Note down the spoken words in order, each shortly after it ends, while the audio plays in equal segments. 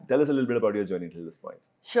tell us a little bit about your journey till this point.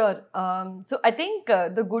 Sure. So I think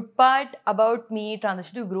the good part about me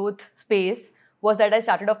transitioning to growth space was that I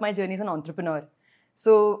started off my journey as an entrepreneur.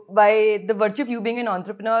 So by the virtue of you being an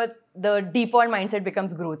entrepreneur, the default mindset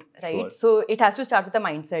becomes growth, right? Sure. So it has to start with a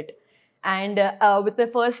mindset. And with the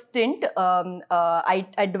first stint,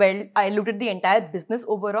 I looked at the entire business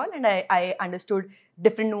overall, and I understood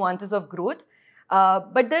different nuances of growth.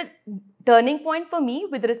 But the turning point for me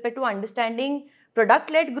with respect to understanding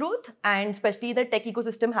product-led growth, and especially the tech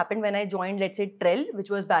ecosystem, happened when I joined, let's say, Trell, which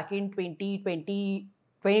was back in 2020,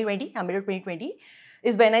 middle of 2020,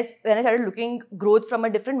 is when I started looking growth from a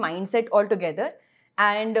different mindset altogether.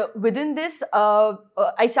 And within this,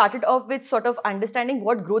 I started off with sort of understanding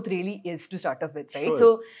what growth really is to start off with, right?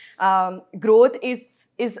 Sure. So growth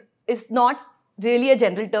is not really a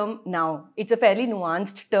general term now. It's a fairly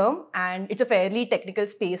nuanced term, and it's a fairly technical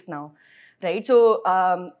space now, right? So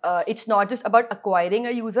it's not just about acquiring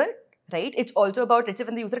a user, right? It's also about, let's say,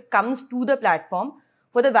 when the user comes to the platform,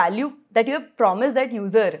 for the value that you have promised that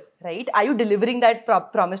user, right? Are you delivering that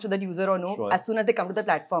promise to that user or no? Sure. As soon as they come to the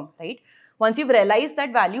platform, right? Once you've realized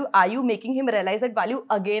that value, are you making him realize that value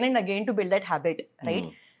again and again to build that habit,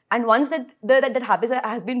 right? And once that habit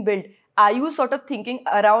has been built, are you sort of thinking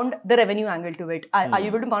around the revenue angle to it? Are you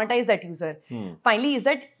able to monetize that user? Finally, is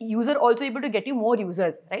that user also able to get you more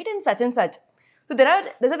users, right? And such and such. So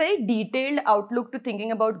there's a very detailed outlook to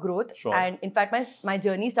thinking about growth. Sure. And in fact, my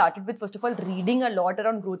journey started with, first of all, reading a lot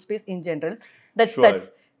around growth space in general. Sure.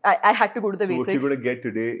 I had to go to the basics. What you're going to get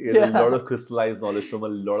today is a lot of crystallized knowledge from a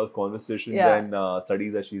lot of conversations and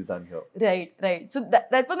studies that she's done here. Right. So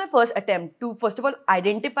that was my first attempt to, first of all,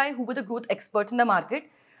 identify who were the growth experts in the market.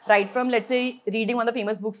 Right from, let's say, reading one of the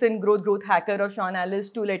famous books in Growth Hacker of Sean Ellis,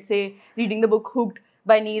 to, let's say, reading the book Hooked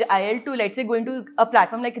by Nir Eyal, to, let's say, going to a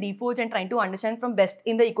platform like Reforge and trying to understand from best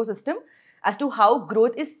in the ecosystem as to how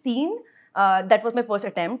growth is seen. That was my first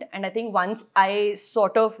attempt. And I think once I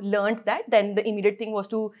sort of learned that, then the immediate thing was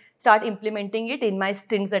to start implementing it in my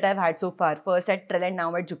stints that I've had so far, first at Trell and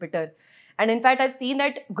now at Jupiter. And in fact, I've seen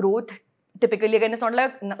that growth typically, again, it's not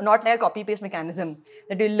like a copy-paste mechanism,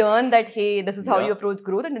 that you learn that, hey, this is how you approach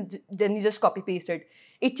growth, and then you just copy-paste it.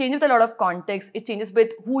 It changes with a lot of context. It changes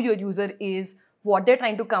with who your user is, what they're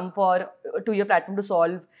trying to come for to your platform to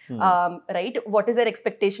solve, right? What is their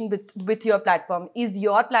expectation with your platform? Is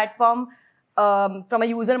your platform, from a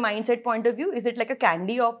user mindset point of view, is it like a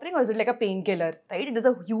candy offering or is it like a painkiller, right? There's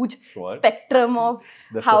a huge spectrum of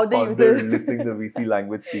how the user... listening the VC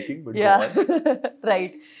language speaking, but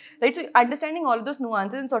Right. So understanding all of those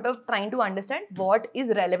nuances and sort of trying to understand what is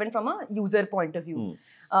relevant from a user point of view.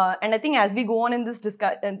 And I think as we go on in this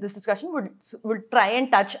discussion, we'll try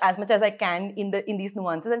and touch as much as I can in these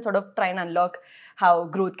nuances and sort of try and unlock how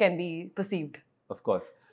growth can be perceived. Of course.